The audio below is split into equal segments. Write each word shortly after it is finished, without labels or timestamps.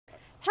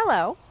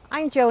Hello,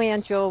 I'm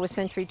Joanne Jewell with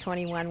Century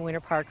 21 Winter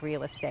Park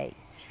Real Estate.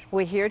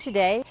 We're here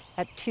today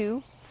at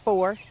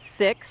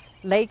 246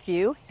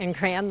 Lakeview in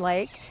Grand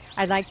Lake.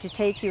 I'd like to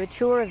take you a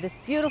tour of this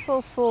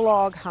beautiful full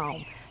log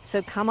home.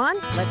 So come on,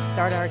 let's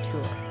start our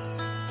tour.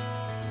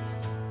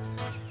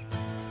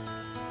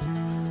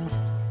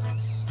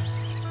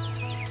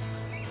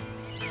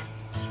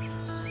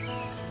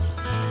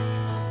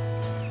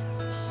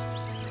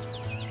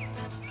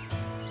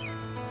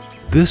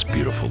 This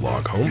beautiful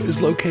log home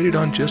is located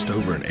on just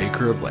over an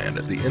acre of land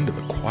at the end of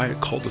a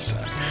quiet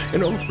cul-de-sac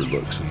and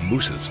overlooks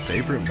Moose's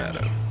favorite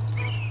meadow.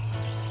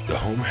 The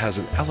home has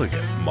an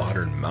elegant,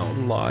 modern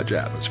mountain lodge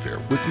atmosphere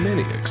with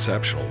many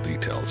exceptional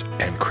details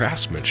and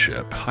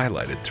craftsmanship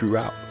highlighted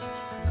throughout.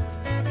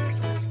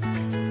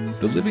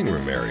 The living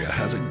room area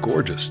has a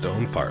gorgeous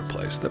stone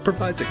fireplace that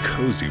provides a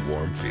cozy,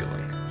 warm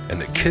feeling. And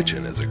the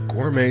kitchen is a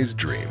gourmet's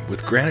dream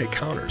with granite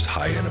counters,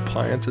 high-end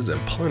appliances, and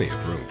plenty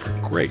of room for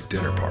great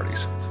dinner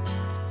parties.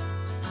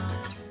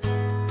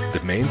 The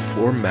main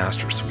floor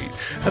master suite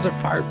has a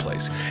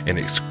fireplace and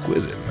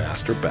exquisite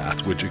master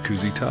bath with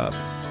jacuzzi tub.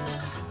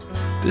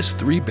 This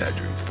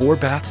 3-bedroom,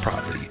 4-bath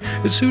property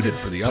is suited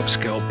for the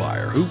upscale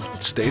buyer who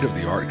wants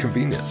state-of-the-art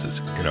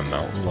conveniences in a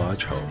mountain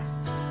lodge home.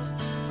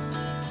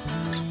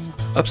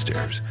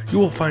 Upstairs, you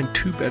will find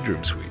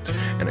 2-bedroom suites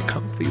and a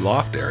comfy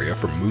loft area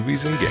for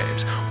movies and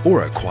games,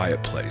 or a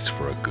quiet place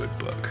for a good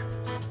book.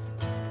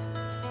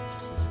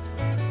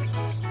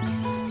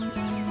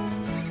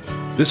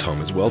 This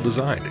home is well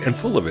designed and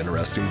full of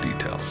interesting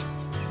details.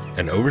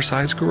 An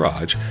oversized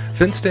garage,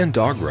 fenced-in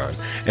dog run,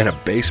 and a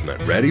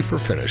basement ready for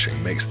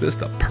finishing makes this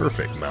the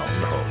perfect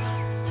mountain home.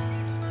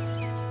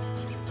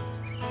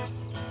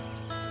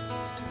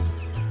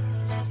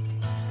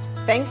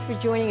 Thanks for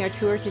joining our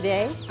tour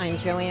today. I'm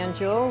Joanne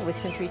Jewell with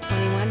Century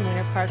 21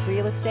 Winter Park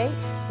Real Estate.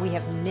 We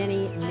have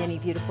many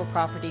beautiful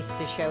properties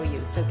to show you,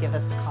 so give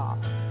us a call.